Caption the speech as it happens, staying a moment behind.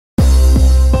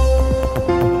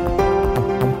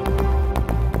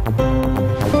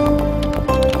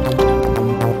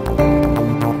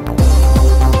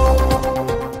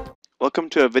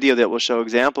to a video that will show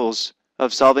examples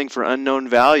of solving for unknown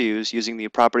values using the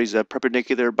properties of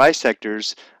perpendicular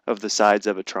bisectors of the sides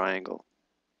of a triangle.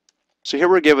 So here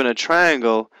we're given a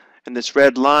triangle, and this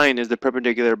red line is the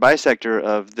perpendicular bisector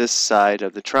of this side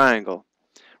of the triangle.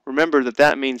 Remember that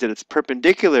that means that it's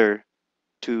perpendicular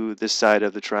to this side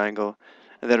of the triangle,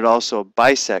 and that it also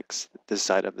bisects this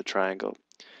side of the triangle.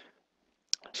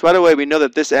 So right away we know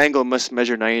that this angle must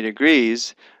measure 90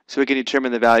 degrees, so we can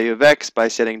determine the value of x by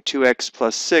setting 2x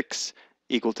plus 6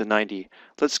 equal to 90.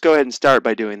 Let's go ahead and start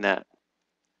by doing that.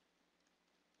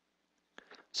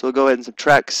 So we'll go ahead and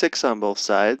subtract 6 on both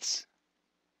sides.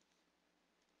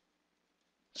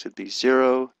 Should be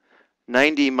 0.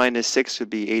 90 minus 6 would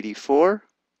be 84.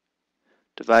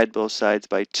 Divide both sides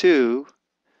by 2.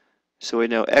 So we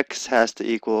know x has to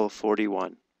equal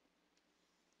 41.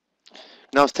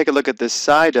 Now let's take a look at this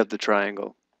side of the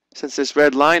triangle. Since this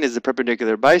red line is the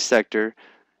perpendicular bisector,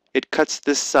 it cuts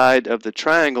this side of the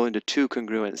triangle into two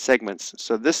congruent segments.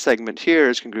 So this segment here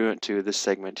is congruent to this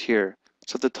segment here.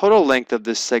 So if the total length of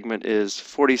this segment is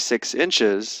 46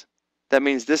 inches, that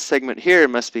means this segment here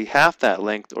must be half that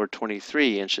length, or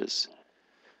 23 inches.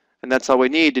 And that's all we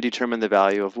need to determine the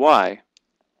value of y.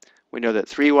 We know that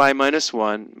 3y minus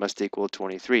 1 must equal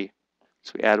 23.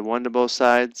 So we add 1 to both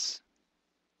sides.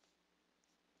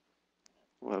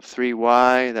 We'll have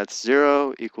 3y, that's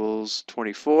 0, equals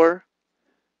 24.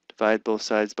 Divide both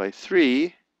sides by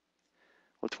 3.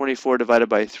 Well, 24 divided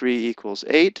by 3 equals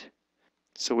 8.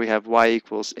 So we have y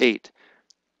equals 8.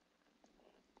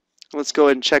 Let's go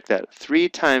ahead and check that. 3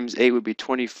 times 8 would be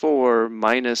 24,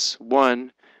 minus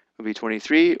 1 would be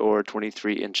 23, or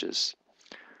 23 inches.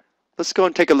 Let's go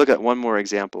and take a look at one more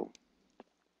example.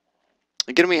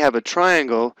 Again, we have a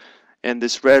triangle, and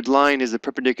this red line is the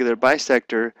perpendicular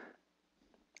bisector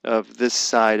of this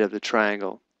side of the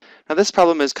triangle. Now this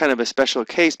problem is kind of a special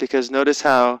case because notice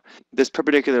how this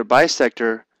perpendicular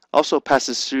bisector also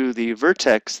passes through the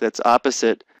vertex that's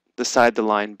opposite the side the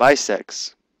line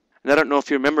bisects. And I don't know if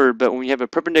you remember, but when you have a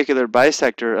perpendicular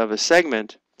bisector of a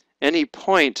segment, any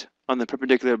point on the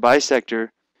perpendicular bisector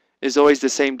is always the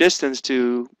same distance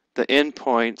to the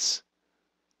endpoints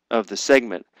of the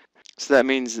segment. So that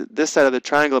means that this side of the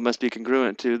triangle must be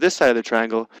congruent to this side of the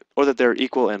triangle, or that they're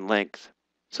equal in length.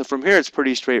 So from here it's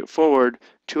pretty straightforward.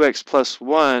 2x plus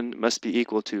 1 must be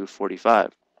equal to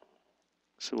 45.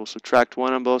 So we'll subtract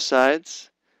 1 on both sides.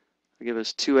 It'll give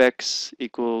us 2x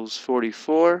equals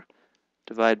 44.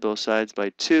 Divide both sides by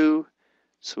 2.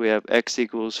 So we have x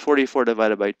equals 44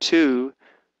 divided by 2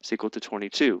 is equal to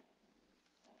 22.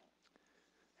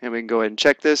 And we can go ahead and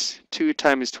check this. 2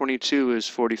 times 22 is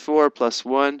 44 plus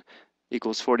 1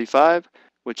 equals 45,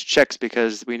 which checks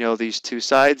because we know these two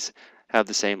sides have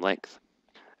the same length.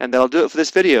 And that'll do it for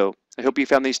this video. I hope you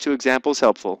found these two examples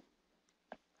helpful.